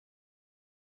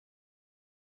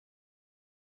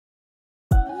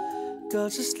Girl,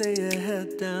 just lay your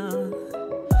head down.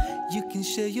 You can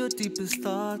share your deepest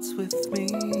thoughts with me.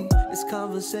 It's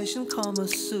conversation,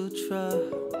 Kamasutra.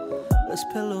 Let's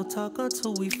pillow talk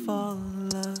until we fall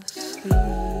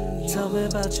asleep. Tell me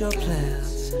about your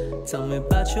plans. Tell me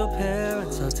about your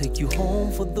parents. I'll take you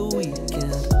home for the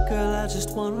weekend. Girl, I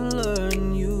just wanna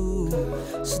learn you.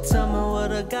 So tell me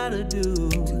what I gotta do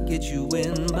to get you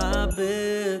in my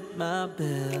bed, my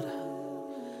bed.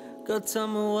 Girl, tell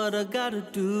me what I gotta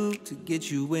do to get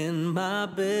you in my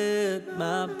bed,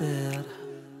 my bed.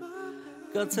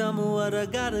 Girl, tell me what I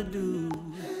gotta do.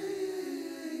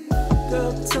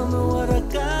 Girl, tell me what I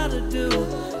gotta do.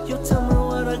 You tell me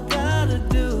what I gotta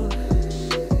do.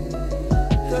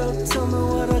 Girl, tell me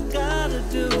what I gotta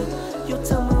do. You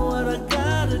tell me what I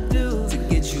gotta do to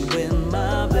get you in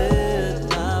my bed,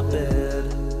 my bed.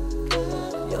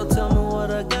 Yo, tell me what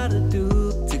I gotta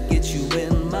do to get you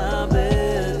in my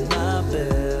bed, my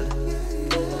bed.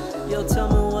 Yo, tell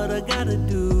me what I gotta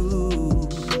do.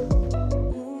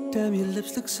 Damn, your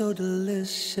lips look so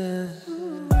delicious,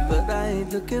 but I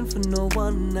ain't looking for no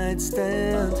one-night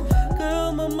stand.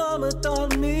 Girl, my mama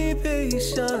taught me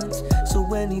patience,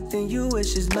 so anything you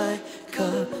wish is my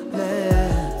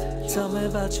command. Tell me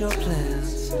about your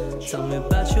plans. Tell me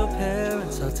about your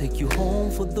parents. I'll take you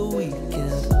home for the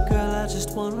weekend. Girl, I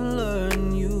just wanna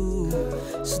learn you.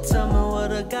 So tell me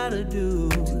what I gotta do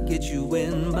to get you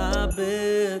in my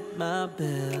bed, my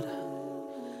bed.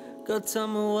 Girl, tell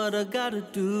me what I gotta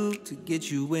do to get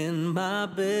you in my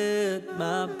bed,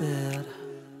 my bed.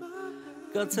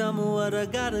 Girl, tell me what I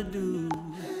gotta do.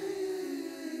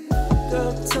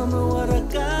 Girl, tell me what I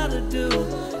gotta do.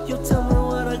 You tell me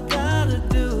what I gotta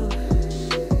do.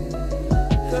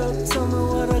 Girl, tell me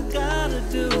what I gotta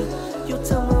do. You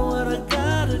tell me what I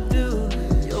gotta do.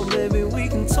 Yo, baby, we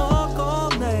can talk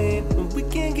all night, but we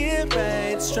can't get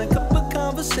right. Strike up a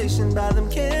conversation by them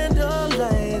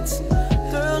candlelights.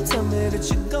 Girl, tell me that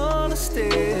you're gonna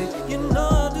stay. You know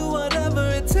I'll do whatever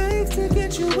it takes to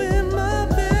get you in my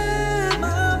bed,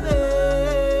 my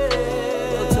bed.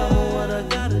 Girl, tell me what I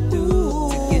gotta do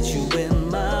to get you in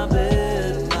my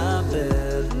bed, my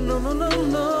bed. No, no, no,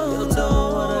 no. Girl, tell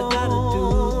me what I gotta do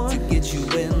to get you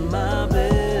in my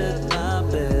bed, my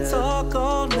bed. Talk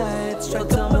all night,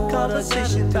 strike up a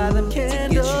conversation by them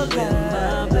candlelights.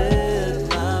 My bed,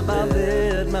 my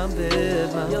bed, my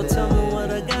bed, my bed. Yo, tell me what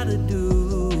I gotta do.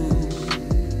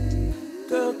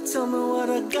 Tell me what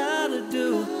I gotta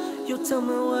do. You tell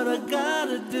me what I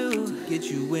gotta do to get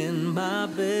you in my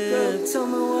bed. Girl, tell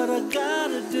me what I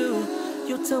gotta do.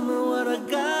 You tell me what I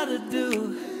gotta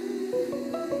do.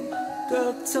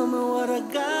 Girl, tell me what I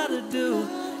gotta do.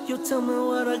 You tell me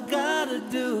what I gotta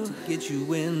do to get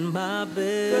you in my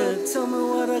bed. Girl, tell me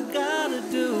what I gotta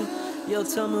do. Yo,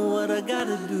 tell me what I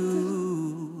gotta do.